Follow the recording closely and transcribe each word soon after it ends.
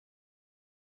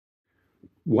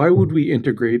Why would we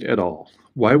integrate at all?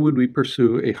 Why would we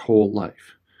pursue a whole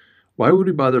life? Why would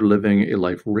we bother living a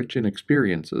life rich in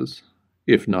experiences,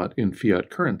 if not in fiat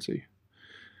currency?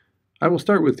 I will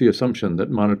start with the assumption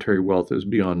that monetary wealth is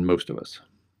beyond most of us.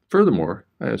 Furthermore,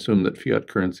 I assume that fiat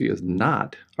currency is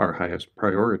not our highest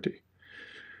priority.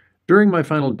 During my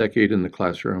final decade in the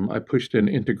classroom, I pushed an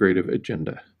integrative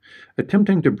agenda,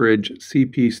 attempting to bridge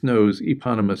C.P. Snow's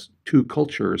eponymous Two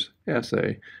Cultures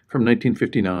essay from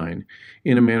 1959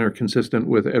 in a manner consistent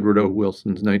with Edward O.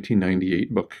 Wilson's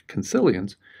 1998 book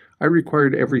Consilience. I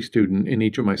required every student in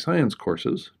each of my science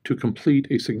courses to complete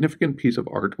a significant piece of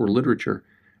art or literature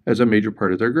as a major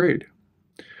part of their grade.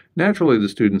 Naturally, the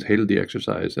students hated the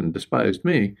exercise and despised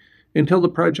me until the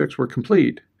projects were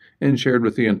complete and shared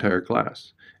with the entire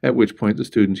class, at which point the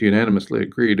students unanimously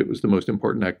agreed it was the most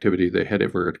important activity they had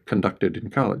ever conducted in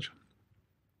college.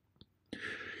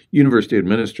 University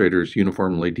administrators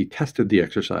uniformly detested the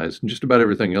exercise and just about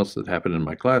everything else that happened in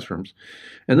my classrooms,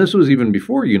 and this was even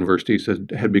before universities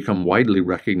had become widely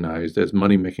recognized as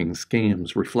money-making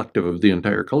scams reflective of the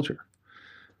entire culture.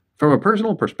 From a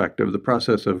personal perspective, the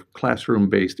process of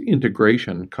classroom-based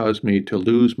integration caused me to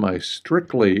lose my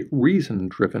strictly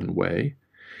reason-driven way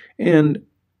and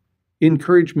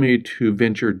encouraged me to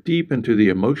venture deep into the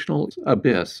emotional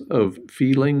abyss of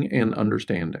feeling and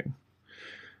understanding.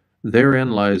 Therein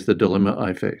lies the dilemma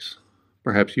I face.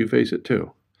 Perhaps you face it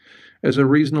too. As a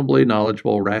reasonably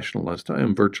knowledgeable rationalist, I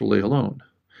am virtually alone.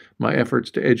 My efforts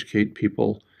to educate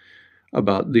people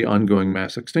about the ongoing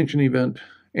mass extinction event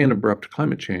and abrupt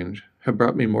climate change have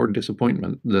brought me more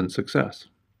disappointment than success.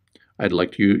 I'd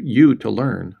like you to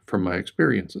learn from my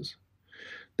experiences.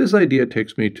 This idea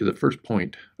takes me to the first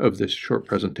point of this short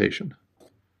presentation.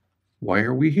 Why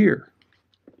are we here?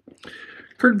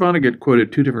 Kurt Vonnegut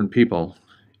quoted two different people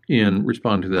in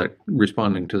responding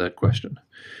to that question.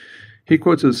 He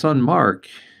quotes his son Mark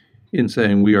in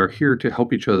saying, "We are here to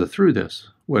help each other through this,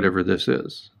 whatever this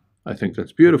is." I think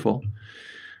that's beautiful.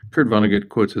 Kurt Vonnegut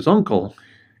quotes his uncle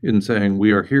in saying,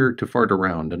 "We are here to fart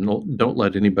around and don't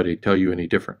let anybody tell you any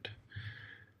different."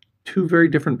 Two very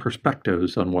different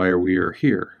perspectives on why we are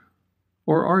here.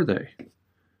 Or are they?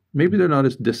 Maybe they're not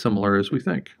as dissimilar as we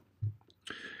think.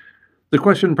 The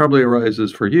question probably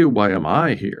arises for you, why am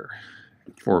I here?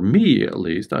 For me, at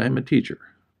least, I am a teacher.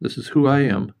 This is who I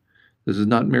am. This is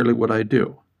not merely what I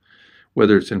do.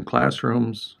 Whether it's in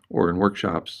classrooms or in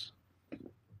workshops,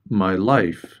 my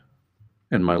life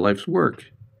and my life's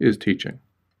work is teaching.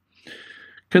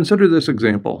 Consider this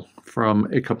example from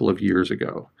a couple of years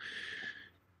ago.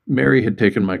 Mary had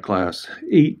taken my class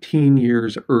 18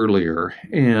 years earlier,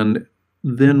 and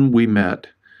then we met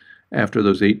after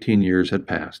those 18 years had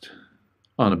passed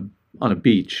on a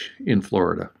beach in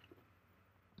Florida.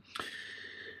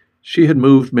 She had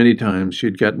moved many times, she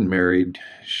had gotten married,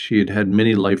 she had had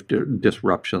many life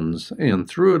disruptions, and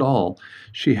through it all,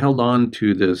 she held on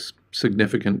to this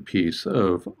significant piece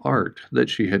of art that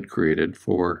she had created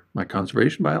for my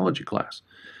conservation biology class.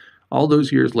 All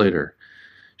those years later,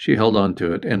 she held on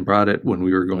to it and brought it when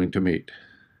we were going to meet.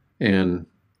 And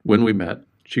when we met,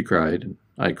 she cried, and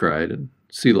I cried, and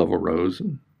sea level rose,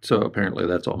 and so apparently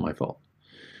that's all my fault.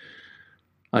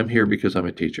 I'm here because I'm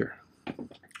a teacher.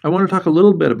 I want to talk a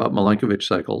little bit about Milankovitch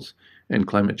cycles and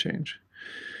climate change.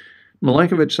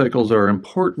 Milankovitch cycles are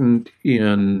important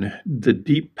in the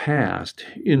deep past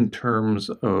in terms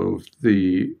of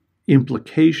the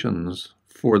implications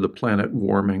for the planet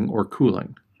warming or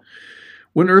cooling.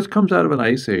 When Earth comes out of an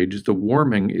ice age, the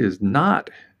warming is not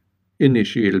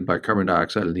initiated by carbon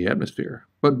dioxide in the atmosphere,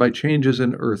 but by changes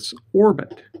in Earth's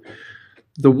orbit.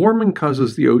 The warming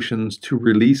causes the oceans to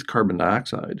release carbon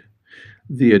dioxide.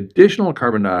 The additional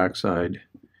carbon dioxide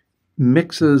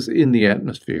mixes in the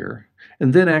atmosphere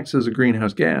and then acts as a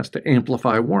greenhouse gas to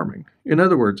amplify warming. In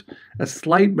other words, a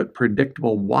slight but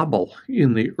predictable wobble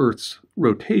in the Earth's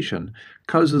rotation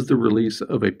causes the release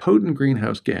of a potent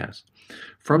greenhouse gas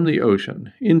from the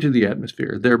ocean into the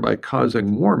atmosphere, thereby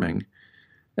causing warming,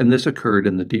 and this occurred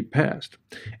in the deep past.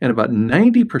 And about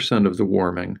 90% of the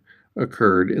warming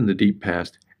occurred in the deep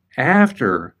past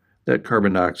after that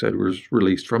carbon dioxide was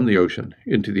released from the ocean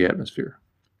into the atmosphere.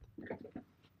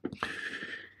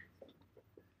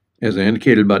 As I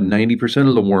indicated, about 90%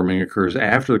 of the warming occurs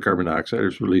after the carbon dioxide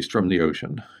is released from the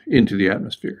ocean into the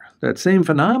atmosphere. That same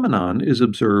phenomenon is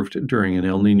observed during an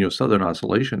El Niño Southern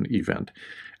Oscillation event.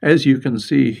 As you can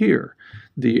see here,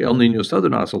 the El Niño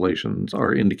Southern Oscillations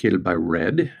are indicated by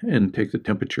red and take the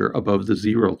temperature above the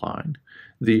zero line.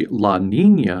 The La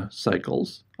Niña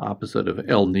cycles, opposite of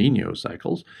El Niño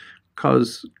cycles,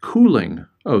 cause cooling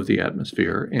of the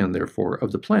atmosphere and therefore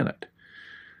of the planet.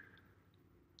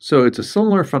 So it's a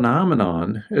similar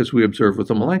phenomenon as we observe with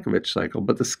the Milankovitch cycle,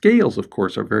 but the scales, of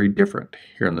course, are very different.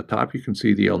 Here on the top, you can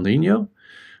see the El Nino.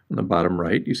 On the bottom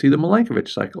right, you see the Milankovitch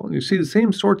cycle. And you see the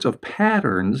same sorts of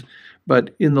patterns,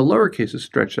 but in the lower cases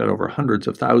stretched out over hundreds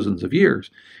of thousands of years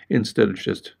instead of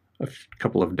just a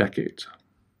couple of decades.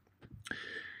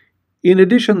 In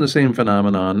addition, the same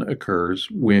phenomenon occurs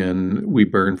when we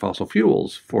burn fossil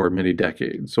fuels for many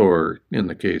decades, or in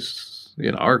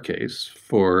our case,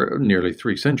 for nearly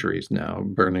 3 centuries now,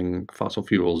 burning fossil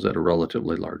fuels at a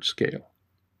relatively large scale.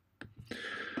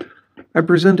 I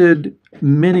presented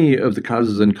many of the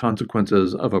causes and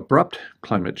consequences of abrupt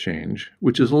climate change,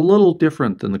 which is a little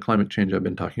different than the climate change I've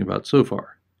been talking about so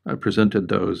far. I presented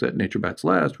those at Nature Bats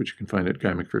Last, which you can find at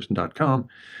guymcpherson.com.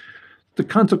 The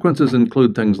consequences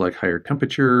include things like higher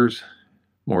temperatures,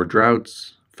 more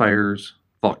droughts, fires,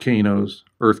 volcanoes,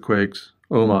 earthquakes,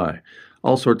 oh my,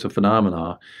 all sorts of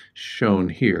phenomena shown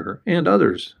here, and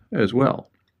others as well.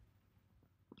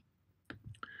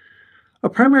 A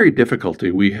primary difficulty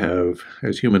we have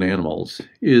as human animals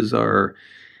is our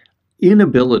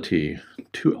inability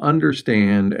to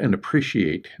understand and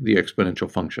appreciate the exponential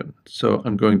function. So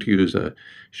I'm going to use a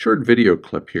short video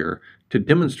clip here to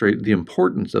demonstrate the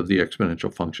importance of the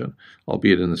exponential function,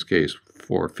 albeit in this case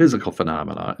for physical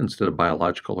phenomena instead of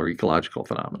biological or ecological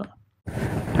phenomena.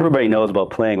 Everybody knows about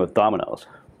playing with dominoes,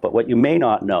 but what you may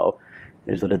not know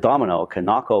is that a domino can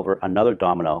knock over another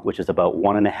domino which is about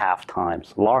 1.5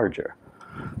 times larger.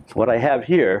 So what I have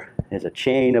here is a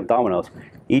chain of dominoes.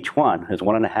 Each one is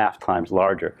 1.5 times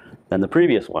larger than the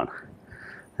previous one.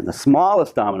 And the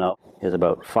smallest domino is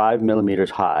about 5 millimeters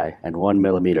high and 1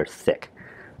 millimeter thick.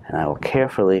 And I will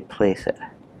carefully place it.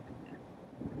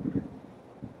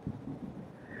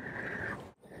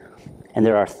 And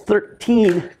there are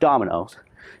 13 dominoes.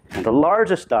 And the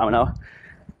largest domino,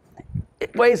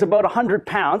 it weighs about 100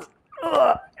 pounds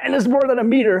and is more than 1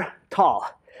 meter tall.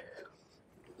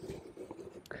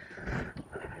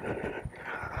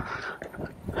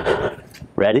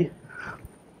 Ready?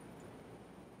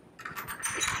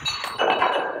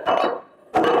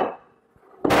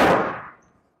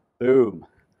 Boom.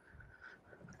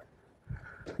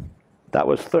 That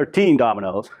was 13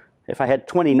 dominoes. If I had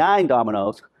 29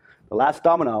 dominoes, the last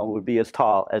domino would be as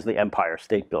tall as the Empire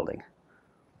State Building.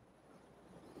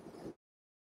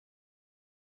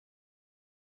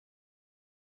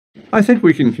 I think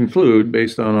we can conclude,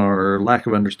 based on our lack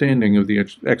of understanding of the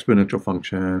exponential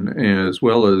function, as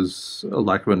well as a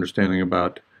lack of understanding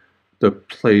about the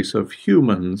place of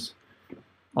humans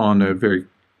on a very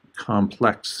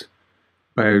complex,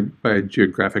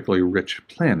 geographically rich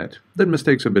planet, that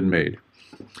mistakes have been made.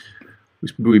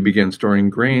 We began storing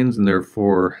grains and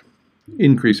therefore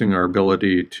increasing our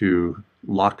ability to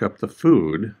lock up the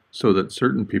food so that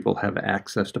certain people have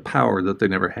access to power that they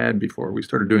never had before. We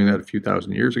started doing that a few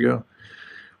thousand years ago.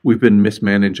 We've been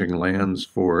mismanaging lands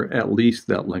for at least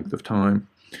that length of time.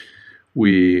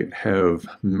 We have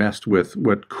messed with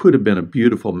what could have been a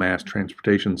beautiful mass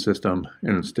transportation system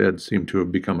and instead seem to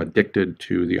have become addicted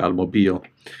to the automobile.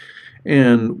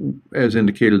 And as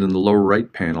indicated in the lower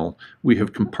right panel, we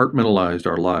have compartmentalized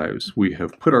our lives. We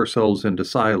have put ourselves into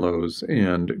silos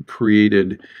and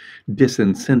created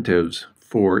disincentives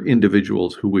for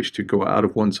individuals who wish to go out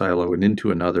of one silo and into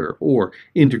another, or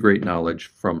integrate knowledge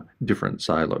from different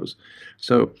silos.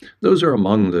 So those are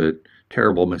among the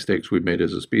terrible mistakes we've made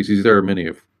as a species. There are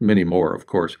many more, of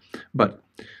course, but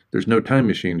there's no time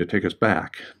machine to take us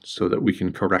back so that we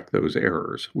can correct those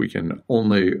errors. We can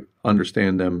only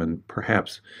understand them and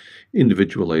perhaps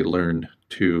individually learn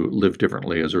to live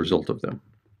differently as a result of them.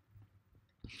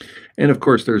 And of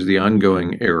course, there's the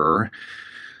ongoing error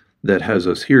that has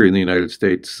us here in the United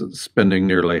States spending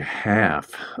nearly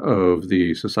half of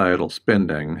the societal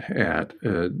spending at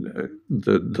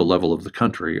the level of the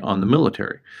country on the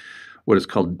military. What is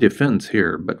called defense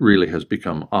here, but really has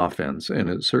become offense, and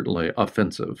it's certainly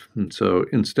offensive. And so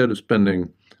instead of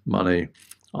spending money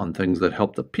on things that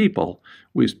help the people,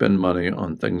 we spend money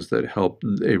on things that help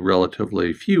a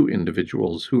relatively few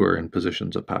individuals who are in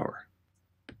positions of power.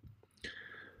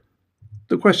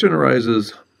 The question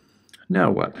arises, now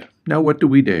what? Now what do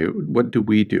we do? What do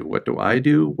we do? What do I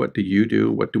do? What do you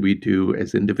do? What do we do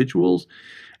as individuals,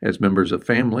 as members of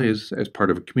families, as part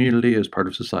of a community, as part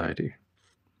of society?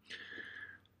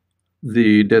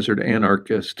 The desert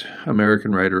anarchist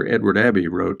American writer Edward Abbey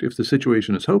wrote, "If the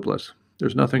situation is hopeless,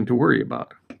 there's nothing to worry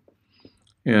about."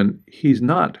 And he's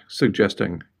not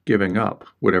suggesting giving up,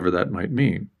 whatever that might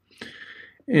mean.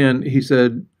 And he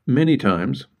said many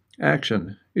times,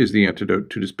 action is the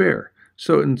antidote to despair.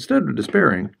 So instead of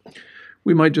despairing,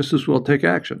 we might just as well take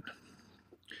action.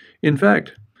 In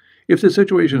fact, If the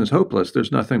situation is hopeless,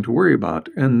 there's nothing to worry about,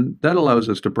 and that allows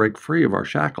us to break free of our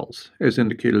shackles. As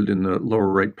indicated in the lower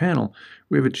right panel,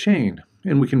 we have a chain,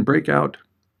 and we can break out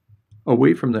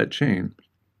away from that chain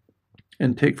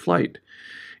and take flight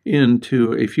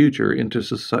into a future, into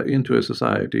a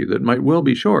society that might well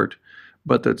be short,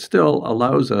 but that still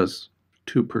allows us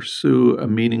to pursue a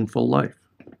meaningful life.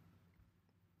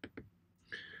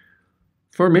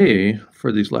 For me,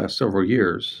 for these last several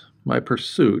years, my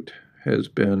pursuit has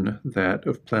been that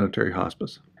of planetary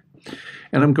hospice.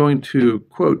 And I'm going to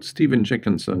quote Stephen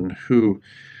Jenkinson, who,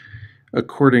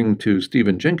 according to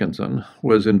Stephen Jenkinson,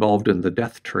 was involved in the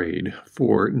death trade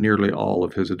for nearly all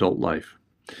of his adult life.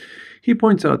 He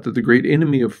points out that the great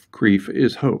enemy of grief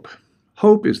is hope.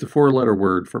 Hope is the four-letter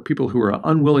word for people who are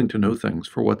unwilling to know things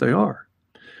for what they are.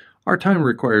 Our time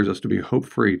requires us to be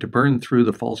hope-free, to burn through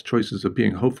the false choices of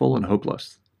being hopeful and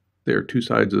hopeless. They are two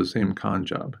sides of the same con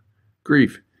job.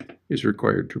 Grief is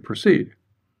required to proceed.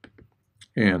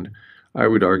 And I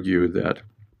would argue that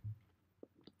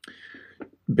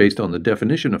based on the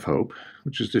definition of hope,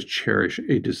 which is to cherish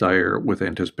a desire with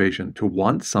anticipation, to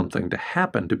want something to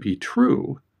happen to be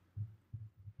true,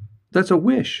 that's a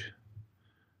wish.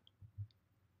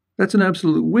 That's an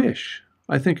absolute wish.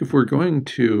 I think if we're going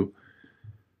to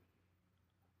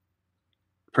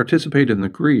participate in the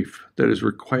grief that is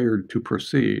required to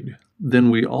proceed, then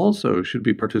we also should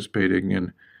be participating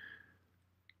in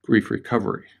grief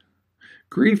recovery.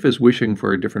 Grief is wishing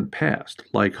for a different past.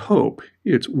 Like hope,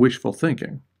 it's wishful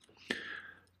thinking.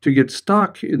 To get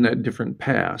stuck in that different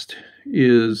past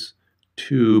is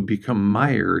to become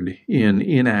mired in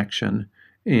inaction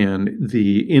and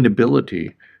the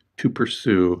inability to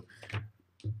pursue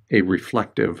a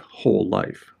reflective whole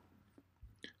life.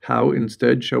 How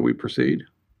instead shall we proceed?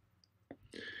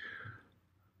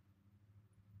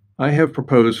 I have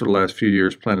proposed for the last few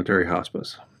years planetary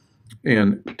hospice.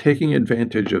 And taking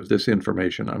advantage of this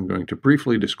information, I'm going to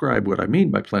briefly describe what I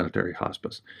mean by planetary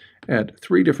hospice at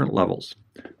three different levels.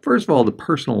 First of all, the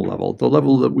personal level, the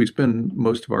level that we spend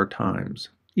most of our times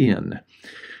in,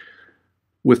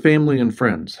 with family and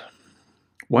friends.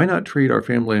 Why not treat our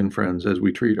family and friends as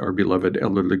we treat our beloved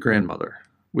elderly grandmother,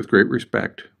 with great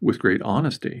respect, with great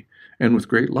honesty, and with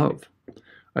great love?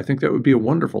 I think that would be a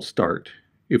wonderful start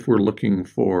if we're looking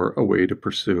for a way to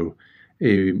pursue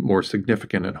a more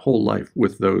significant and whole life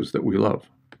with those that we love.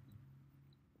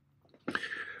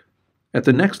 At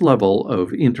the next level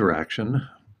of interaction,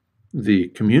 the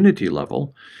community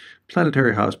level,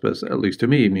 planetary hospice, at least to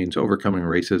me, means overcoming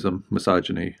racism,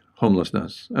 misogyny,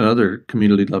 homelessness, and other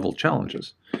community level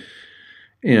challenges.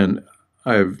 And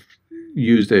I've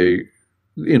used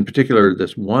in particular,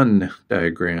 this one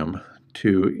diagram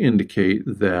to indicate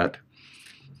that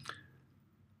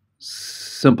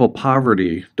simple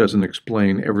poverty doesn't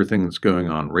explain everything that's going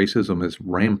on. Racism is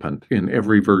rampant in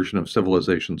every version of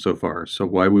civilization so far. So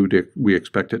why would we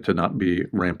expect it to not be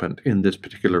rampant in this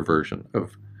particular version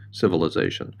of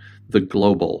civilization, the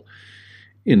global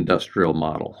industrial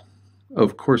model?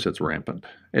 Of course it's rampant,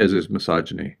 as is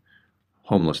misogyny,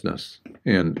 homelessness,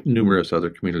 and numerous other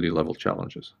community level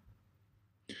challenges.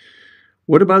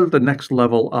 What about the next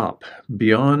level up,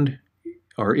 beyond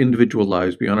our individual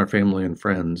lives, beyond our family and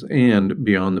friends, and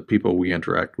beyond the people we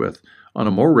interact with on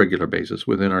a more regular basis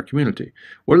within our community?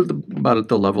 What about at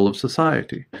the level of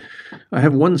society? I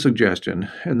have one suggestion,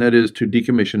 and that is to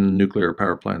decommission nuclear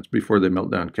power plants before they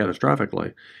melt down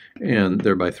catastrophically, and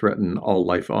thereby threaten all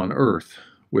life on Earth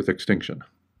with extinction.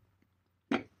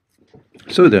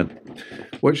 So then,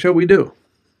 what shall we do?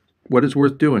 What is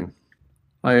worth doing?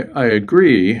 I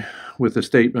agree with the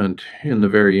statement in the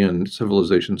very end,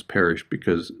 civilizations perish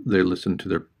because they listen to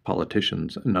their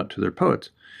politicians and not to their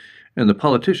poets. And the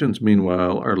politicians,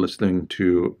 meanwhile, are listening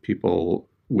to people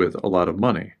with a lot of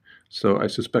money. So I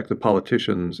suspect the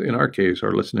politicians, in our case,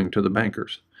 are listening to the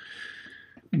bankers.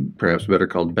 Perhaps better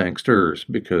called banksters,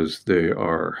 because they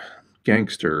are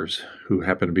gangsters who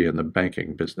happen to be in the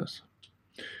banking business.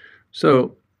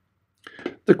 So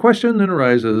the question then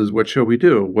arises, what shall we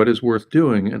do? What is worth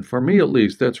doing? And for me, at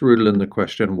least, that's rooted in the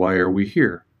question, why are we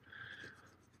here?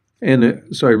 And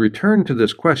so I returned to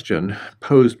this question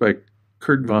posed by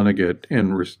Kurt Vonnegut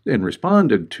and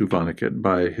responded to Vonnegut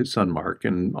by his son Mark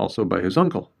and also by his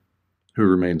uncle, who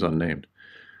remains unnamed.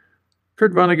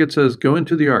 Kurt Vonnegut says, go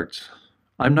into the arts.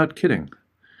 I'm not kidding.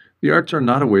 The arts are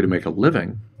not a way to make a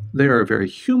living. They are a very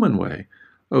human way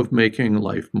of making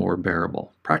life more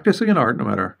bearable. Practicing an art, no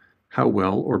matter how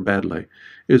well or badly,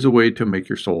 is a way to make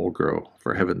your soul grow,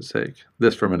 for heaven's sake.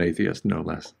 This from an atheist, no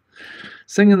less.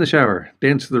 Sing in the shower,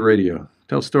 dance to the radio,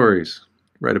 tell stories,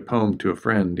 write a poem to a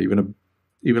friend, even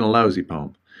a lousy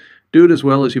poem. Do it as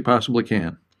well as you possibly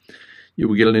can. You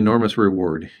will get an enormous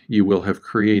reward. You will have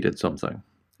created something.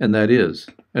 And that is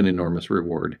an enormous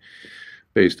reward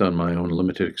based on my own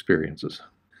limited experiences.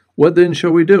 What then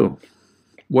shall we do?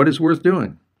 What is worth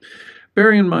doing?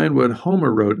 Bearing in mind what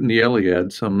Homer wrote in the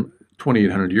Iliad some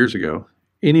 2,800 years ago,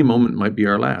 any moment might be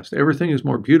our last. Everything is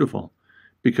more beautiful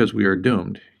because we are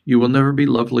doomed. You will never be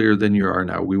lovelier than you are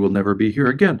now. We will never be here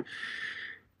again.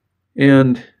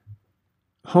 And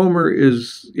Homer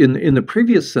is, in the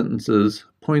previous sentences,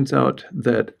 points out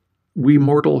that we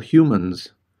mortal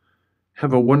humans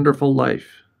have a wonderful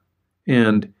life.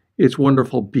 And it's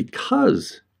wonderful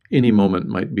because any moment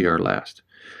might be our last.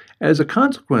 As a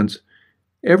consequence,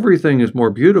 everything is more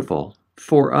beautiful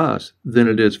for us than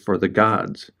it is for the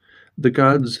gods. The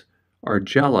gods are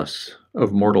jealous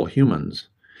of mortal humans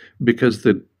because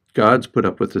the gods put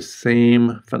up with the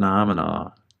same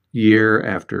phenomena year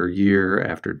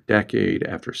after decade,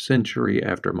 after century,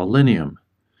 after millennium,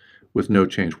 with no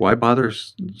change. Why bother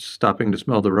stopping to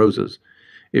smell the roses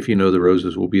if you know the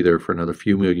roses will be there for another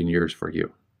few million years for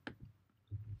you?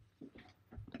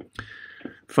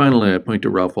 Finally, I point to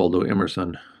Ralph Waldo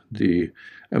Emerson, the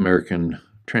American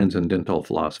transcendental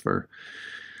philosopher.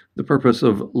 The purpose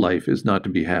of life is not to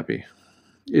be happy.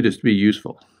 It is to be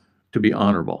useful, to be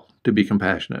honorable, to be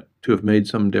compassionate, to have made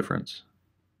some difference,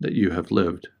 that you have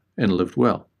lived and lived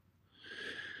well.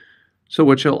 So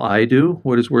what shall I do?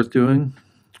 What is worth doing?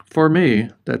 For me,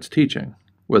 that's teaching,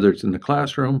 whether it's in the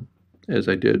classroom, as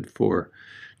I did for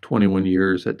 21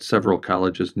 years at several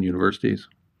colleges and universities,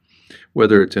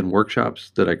 whether it's in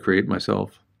workshops that I create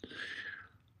myself.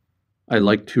 I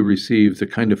like to receive the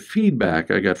kind of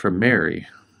feedback I got from Mary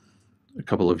a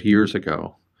couple of years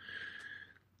ago,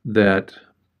 that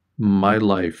my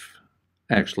life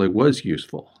actually was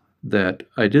useful, that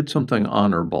I did something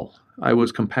honorable. I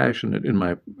was compassionate in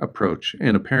my approach,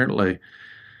 and apparently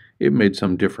it made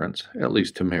some difference, at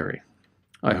least to Mary.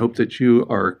 I hope that you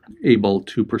are able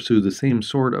to pursue the same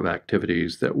sort of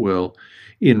activities that will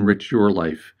enrich your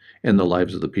life and the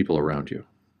lives of the people around you.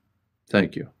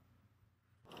 Thank you.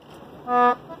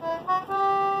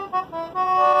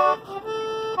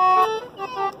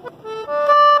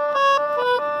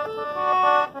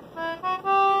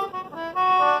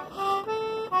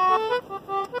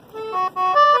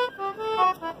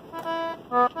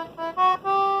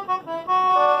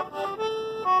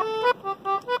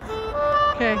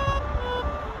 Okay.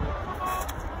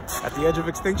 At the edge of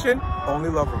extinction, only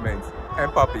love remains.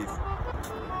 And puppies.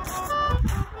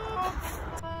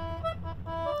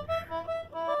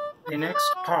 The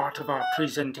next part of our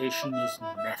presentation is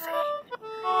methane.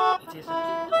 It is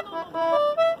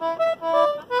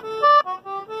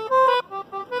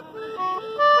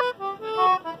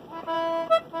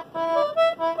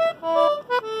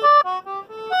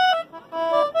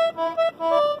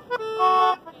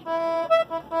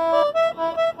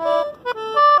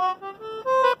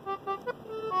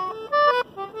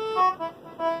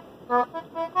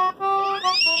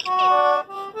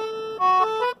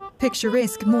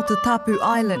picturesque Motutapu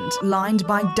Island, lined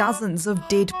by dozens of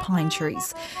dead pine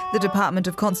trees. The Department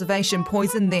of Conservation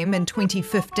poisoned them in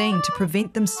 2015 to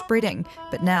prevent them spreading,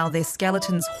 but now their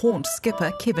skeletons haunt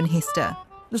skipper Kevin Hester.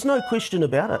 There's no question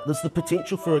about it. There's the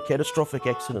potential for a catastrophic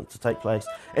accident to take place,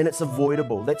 and it's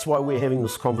avoidable. That's why we're having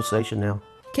this conversation now.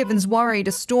 Kevin's worried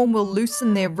a storm will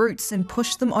loosen their roots and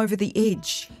push them over the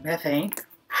edge. methane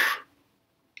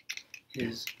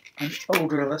is an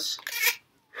odorless,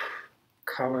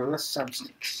 colourless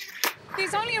substance.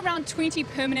 There's only around 20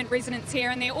 permanent residents here,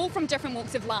 and they're all from different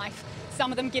walks of life.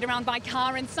 Some of them get around by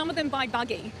car and some of them by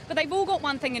buggy, but they've all got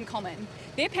one thing in common.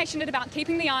 They're passionate about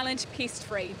keeping the island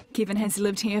pest-free. Kevin has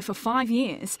lived here for 5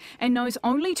 years and knows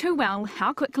only too well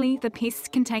how quickly the pests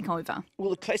can take over.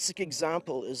 Well, a classic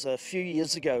example is a few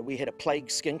years ago we had a plague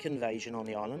skink invasion on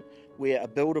the island where a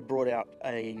builder brought out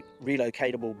a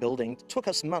relocatable building. It took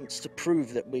us months to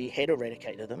prove that we had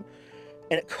eradicated them,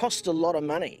 and it cost a lot of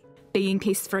money. Being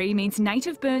pest-free means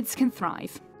native birds can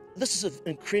thrive. This is an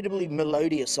incredibly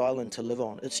melodious island to live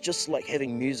on. It's just like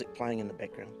having music playing in the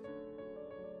background.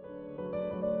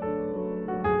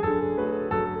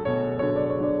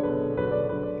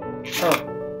 Oh,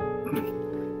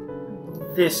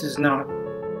 this is not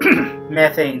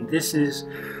methane. This is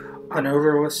an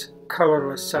odorless,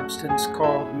 colourless substance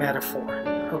called metaphor.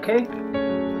 Okay?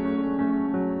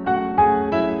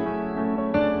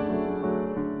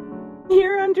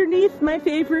 Here underneath my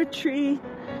favorite tree,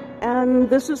 and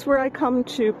this is where I come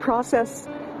to process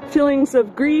feelings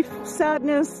of grief,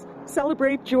 sadness,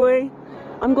 celebrate joy.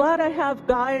 I'm glad I have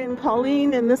Guy and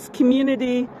Pauline in this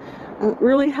community. It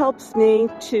really helps me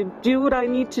to do what I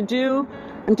need to do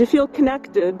and to feel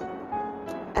connected.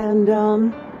 And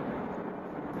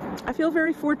I feel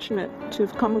very fortunate to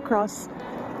have come across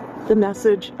the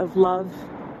message of love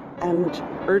and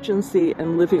urgency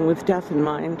and living with death in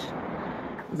mind.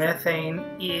 Methane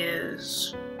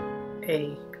is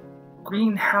a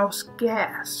greenhouse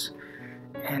gas,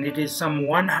 and it is some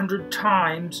 100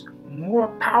 times more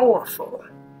powerful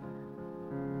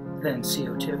than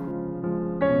CO2.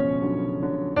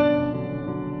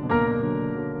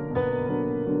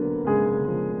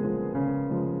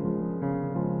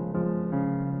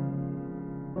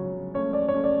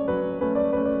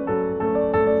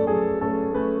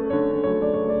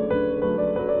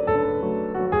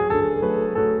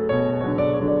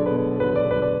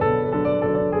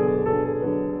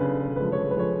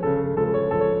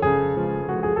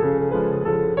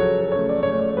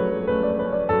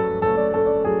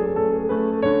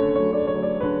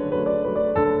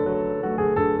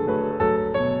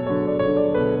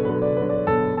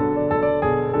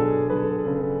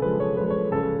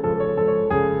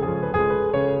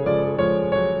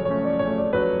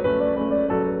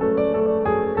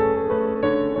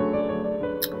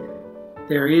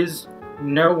 There is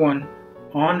no one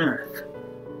on Earth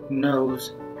who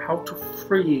knows how to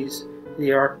freeze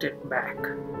the Arctic back.